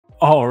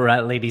All right,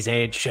 ladies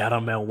and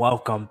gentlemen,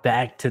 welcome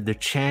back to the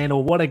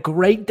channel. What a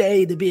great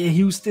day to be a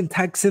Houston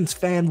Texans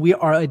fan. We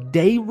are a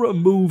day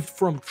removed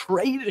from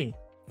trading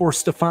for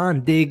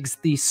Stefon Diggs,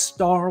 the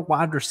star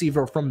wide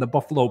receiver from the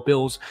Buffalo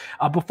Bills.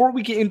 Before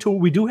we get into it,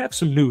 we do have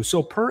some news.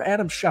 So per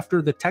Adam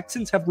Schefter, the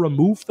Texans have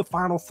removed the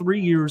final 3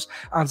 years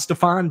on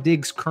Stefon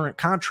Diggs' current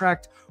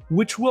contract,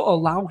 which will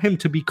allow him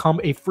to become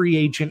a free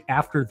agent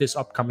after this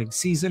upcoming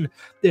season.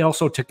 They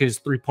also took his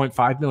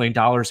 $3.5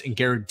 million in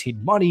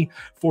guaranteed money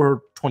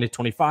for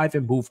 2025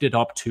 and moved it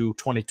up to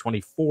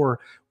 2024,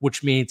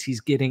 which means he's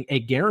getting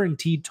a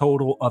guaranteed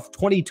total of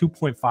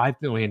 $22.5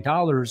 million.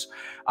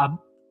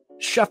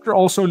 Schefter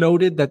also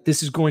noted that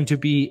this is going to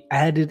be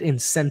added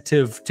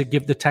incentive to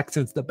give the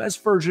Texans the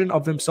best version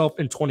of himself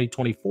in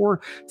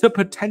 2024 to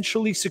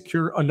potentially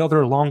secure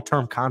another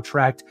long-term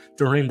contract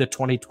during the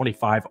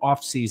 2025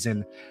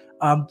 offseason.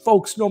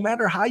 Folks, no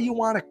matter how you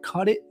want to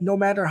cut it, no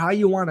matter how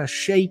you want to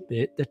shape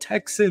it, the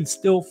Texans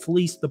still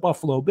fleeced the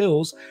Buffalo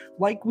Bills.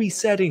 Like we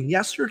said in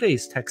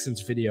yesterday's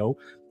Texans video,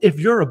 if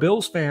you're a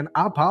Bills fan,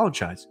 I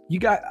apologize.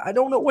 I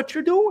don't know what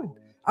you're doing.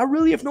 I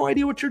really have no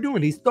idea what you're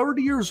doing. He's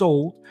 30 years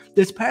old.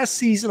 This past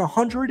season,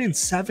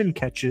 107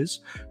 catches,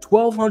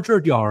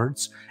 1,200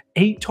 yards,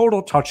 8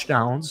 total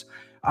touchdowns.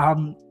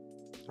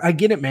 I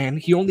get it, man.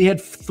 He only had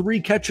 3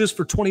 catches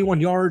for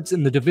 21 yards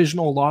in the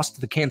divisional loss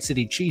to the Kansas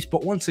City Chiefs.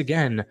 But once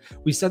again,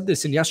 we said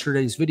this in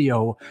yesterday's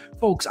video.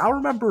 Folks, I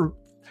remember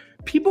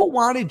people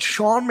wanted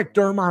Sean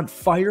McDermott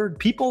fired.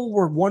 People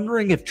were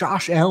wondering if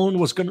Josh Allen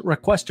was going to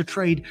request a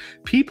trade.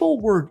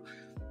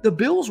 The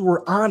Bills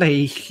were on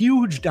a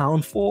huge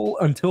downfall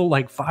until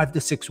like 5 to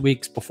 6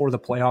 weeks before the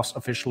playoffs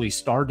officially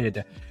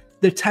started.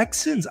 The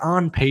Texans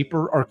on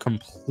paper are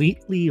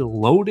completely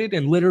loaded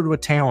and littered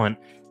with talent.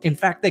 In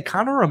fact, they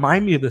kind of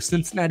remind me of the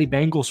Cincinnati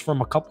Bengals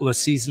from a couple of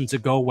seasons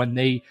ago when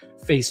they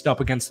faced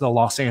up against the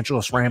Los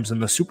Angeles Rams in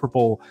the Super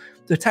Bowl.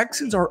 The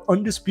Texans are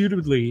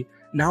undisputedly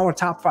now a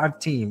top 5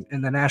 team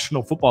in the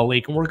National Football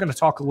League, and we're going to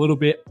talk a little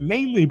bit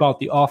mainly about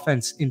the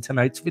offense in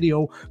tonight's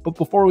video. But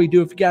before we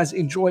do, if you guys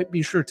enjoy it,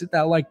 be sure to hit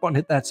that like button,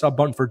 hit that sub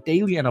button for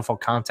daily NFL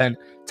content.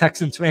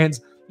 Texans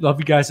fans, love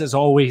you guys as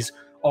always.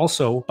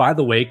 Also, by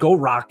the way, go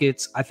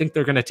Rockets. I think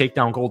they're going to take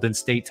down Golden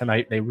State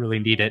tonight. They really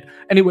need it.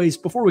 Anyways,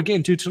 before we get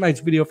into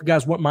tonight's video, if you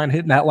guys wouldn't mind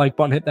hitting that like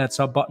button, hit that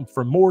sub button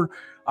for more.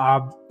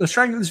 Let's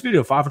try and get this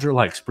video 500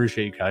 likes.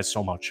 Appreciate you guys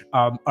so much.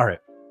 All right,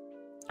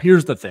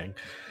 here's the thing.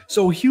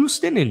 So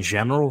Houston in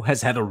general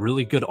has had a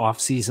really good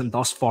offseason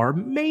thus far,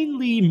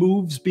 mainly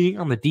moves being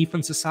on the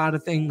defensive side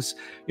of things.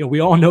 You know,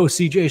 we all know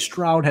CJ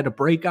Stroud had a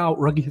breakout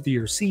Rookie of the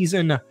Year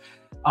season.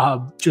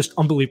 Just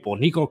unbelievable.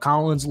 Nico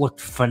Collins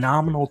looked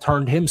phenomenal,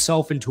 turned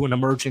himself into an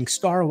emerging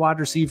star wide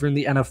receiver in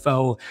the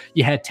NFL.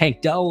 You had Tank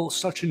Dell,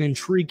 such an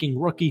intriguing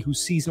rookie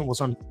whose season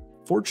was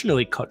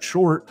unfortunately cut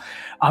short,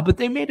 but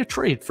they made a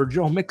trade for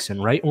Joe Mixon,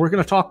 right? And we're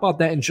going to talk about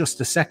that in just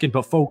a second.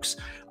 But folks,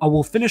 I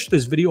will finish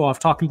this video off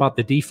talking about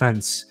the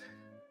defense.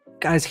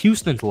 Guys,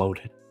 Houston's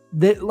loaded.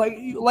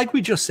 Like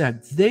we just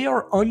said, they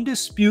are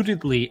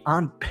undisputedly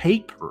on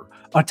paper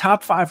a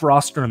top 5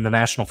 roster in the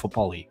National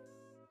Football League.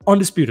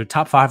 Undisputed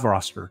top 5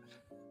 roster.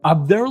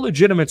 They're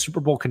legitimate Super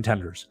Bowl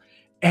contenders.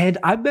 And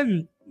I've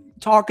been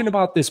talking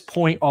about this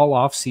point all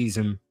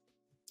offseason.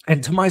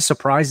 And to my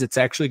surprise, it's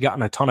actually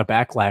gotten a ton of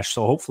backlash.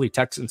 So hopefully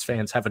Texans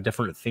fans have a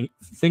different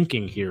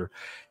thinking here.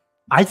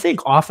 I think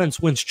offense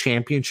wins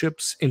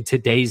championships in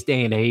today's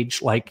day and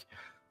age. Like,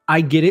 I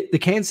get it. The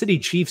Kansas City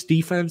Chiefs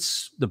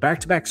defense, the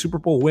back-to-back Super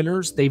Bowl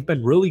winners, they've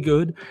been really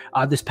good.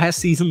 This past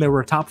season, they were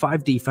a top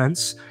 5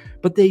 defense,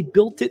 but they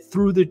built it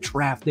through the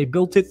draft. They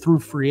built it through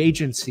free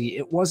agency.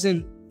 It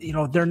wasn't, you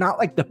know, they're not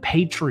like the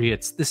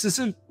Patriots. This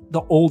isn't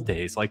the old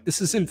days. Like,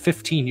 this isn't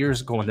 15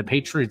 years ago when the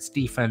Patriots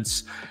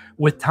defense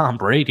with Tom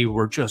Brady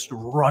were just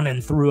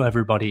running through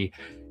everybody.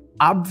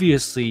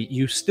 Obviously,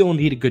 you still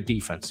need a good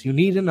defense. You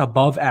need an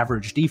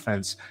above-average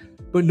defense.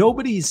 But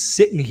nobody's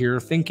sitting here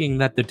thinking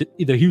that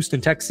the Houston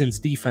Texans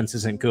defense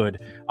isn't good,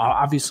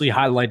 obviously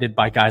highlighted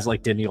by guys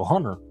like Daniel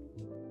Hunter.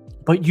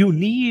 But you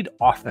need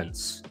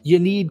offense. You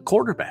need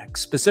quarterbacks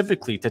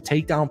specifically to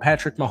take down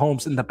Patrick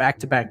Mahomes and the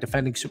back-to-back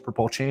defending Super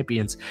Bowl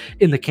champions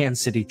in the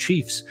Kansas City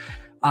Chiefs.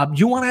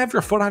 You want to have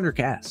your foot on your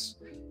gas.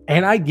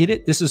 And I get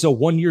it. This is a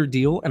 1-year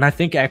deal. And I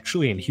think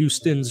actually in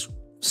Houston's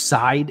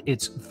side,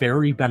 it's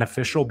very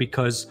beneficial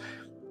because,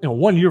 you know,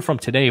 1 year from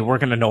today, we're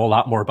going to know a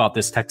lot more about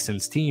this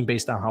Texans team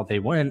based on how they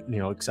went, you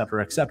know, et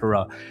cetera, et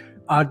cetera.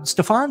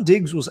 Stefon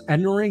Diggs was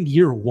entering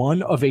year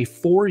 1 of a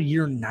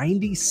 4-year,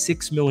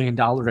 $96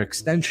 million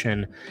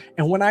extension.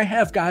 And when I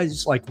have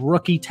guys like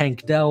rookie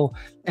Tank Dell,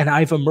 and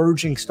I have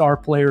emerging star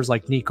players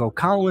like Nico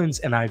Collins,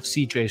 and I have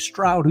CJ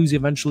Stroud, who's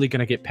eventually going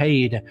to get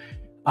paid,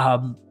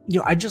 you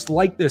know, I just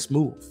like this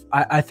move.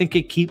 I think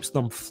it keeps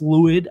them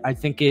fluid. I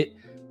think it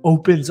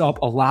opens up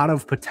a lot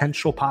of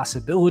potential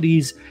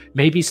possibilities.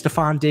 Maybe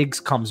Stefon Diggs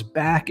comes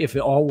back if it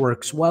all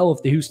works well,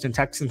 if the Houston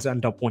Texans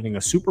end up winning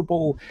a Super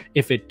Bowl.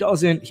 If it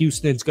doesn't,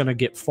 Houston's going to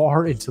get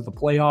far into the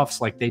playoffs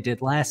like they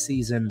did last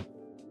season.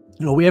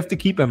 You know, we have to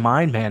keep in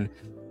mind, man,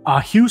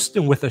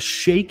 Houston with a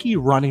shaky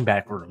running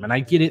back room. And I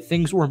get it,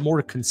 things were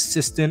more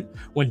consistent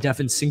when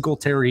Devin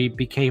Singletary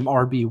became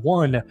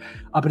RB1.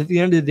 But at the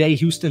end of the day,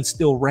 Houston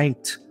still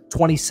ranked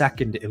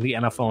 22nd in the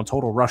NFL in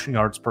total rushing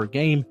yards per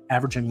game,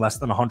 averaging less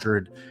than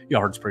 100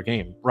 yards per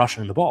game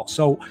rushing the ball.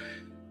 So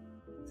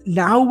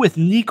now with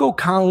Nico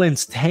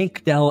Collins,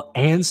 Tank Dell,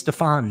 and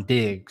Stephon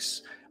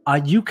Diggs,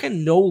 you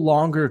can no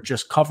longer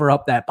just cover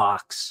up that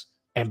box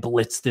and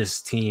blitz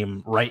this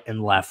team right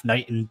and left,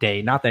 night and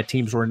day. Not that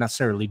teams were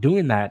necessarily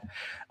doing that,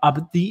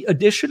 but the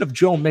addition of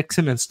Joe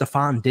Mixon and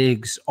Stephon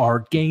Diggs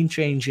are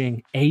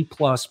game-changing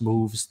A-plus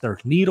moves. They're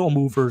needle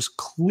movers,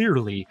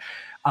 clearly.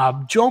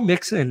 Joe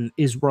Mixon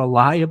is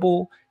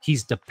reliable.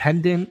 He's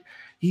dependent.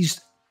 He's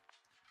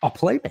a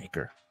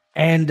playmaker.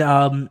 And,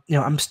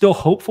 I'm still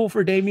hopeful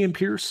for Dameon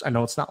Pierce. I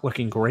know it's not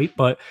looking great,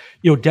 but,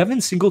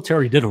 Devin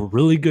Singletary did a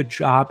really good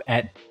job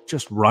at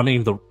just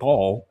running the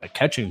ball,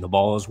 catching the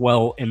ball as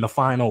well in the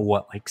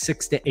final,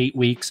 6 to 8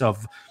 weeks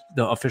of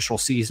the official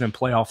season,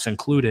 playoffs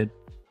included.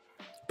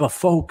 But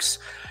folks,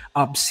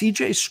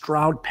 CJ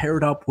Stroud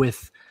paired up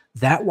with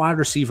that wide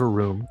receiver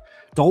room,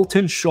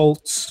 Dalton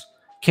Schultz,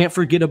 can't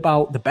forget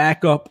about the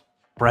backup,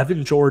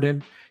 Brevin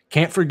Jordan.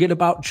 Can't forget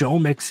about Joe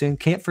Mixon.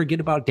 Can't forget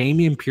about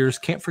Dameon Pierce.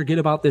 Can't forget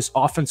about this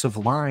offensive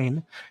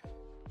line.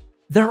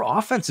 Their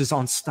offense is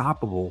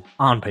unstoppable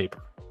on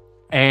paper.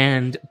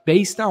 And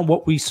based on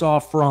what we saw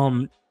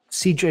from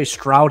CJ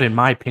Stroud, in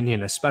my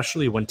opinion,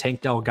 especially when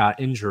Tank Dell got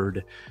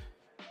injured,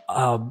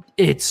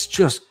 it's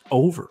just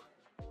over.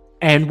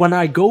 And when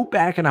I go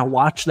back and I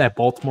watch that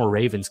Baltimore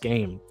Ravens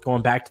game,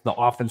 going back to the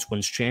offense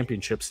wins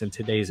championships in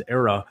today's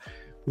era,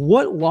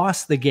 what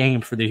lost the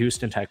game for the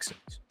Houston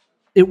Texans?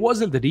 It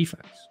wasn't the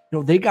defense.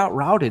 They got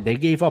routed. They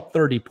gave up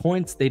 30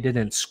 points. They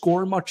didn't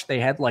score much. They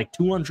had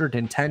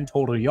 210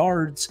 total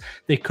yards.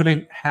 They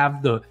couldn't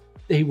have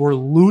they were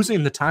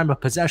losing the time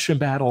of possession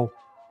battle.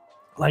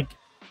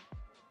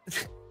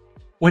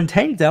 When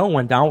Tank Dell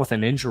went down with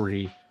an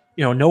injury,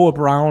 Noah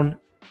Brown,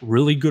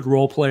 really good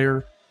role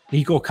player.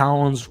 Nico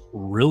Collins,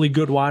 really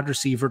good wide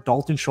receiver.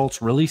 Dalton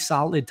Schultz, really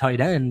solid tight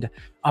end.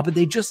 But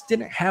they just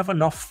didn't have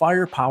enough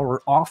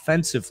firepower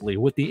offensively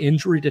with the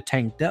injury to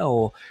Tank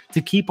Dell to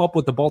keep up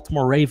with the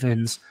Baltimore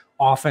Ravens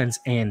offense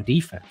and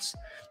defense.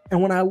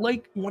 And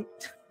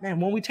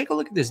when we take a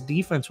look at this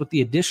defense with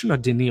the addition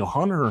of Danielle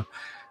Hunter,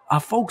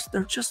 folks,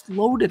 they're just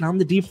loaded on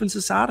the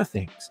defensive side of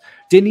things.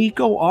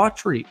 Danico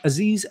Autry,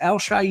 Azeez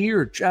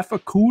Al-Shaair, Jeff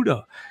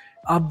Okudah,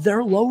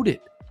 they're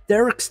loaded.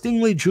 Derek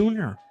Stingley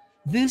Jr.,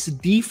 this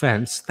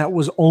defense that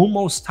was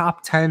almost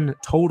top 10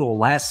 total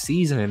last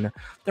season,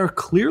 they're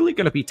clearly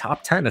going to be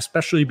top 10,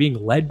 especially being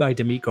led by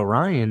DeMeco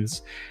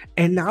Ryans.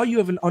 And now you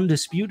have an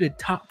undisputed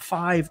top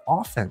 5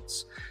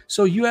 offense.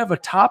 So you have a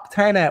top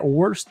 10 at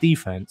worst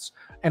defense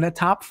and a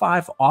top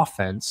 5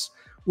 offense.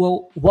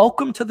 Well,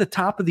 welcome to the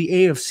top of the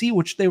AFC,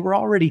 which they were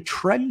already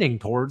trending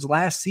towards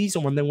last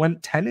season when they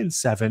went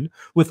 10-7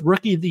 with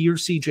Rookie of the Year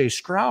CJ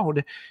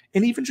Stroud.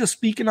 And even just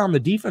speaking on the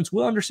defense,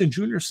 Will Anderson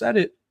Jr. said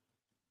it.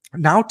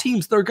 Now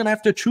teams, they're going to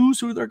have to choose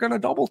who they're going to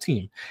double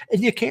team.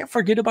 And you can't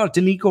forget about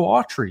Danico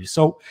Autry.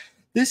 So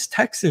this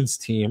Texans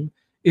team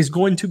is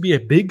going to be a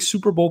big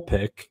Super Bowl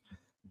pick.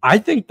 I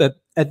think that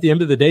at the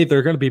end of the day,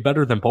 they're going to be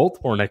better than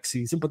Baltimore next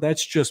season, but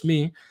that's just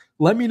me.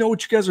 Let me know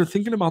what you guys are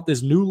thinking about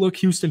this new look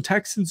Houston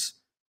Texans.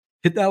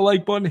 Hit that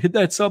like button, hit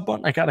that sub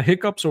button. I got a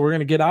hiccup, so we're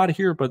going to get out of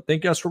here, but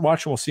thank you guys for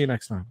watching. We'll see you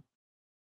next time.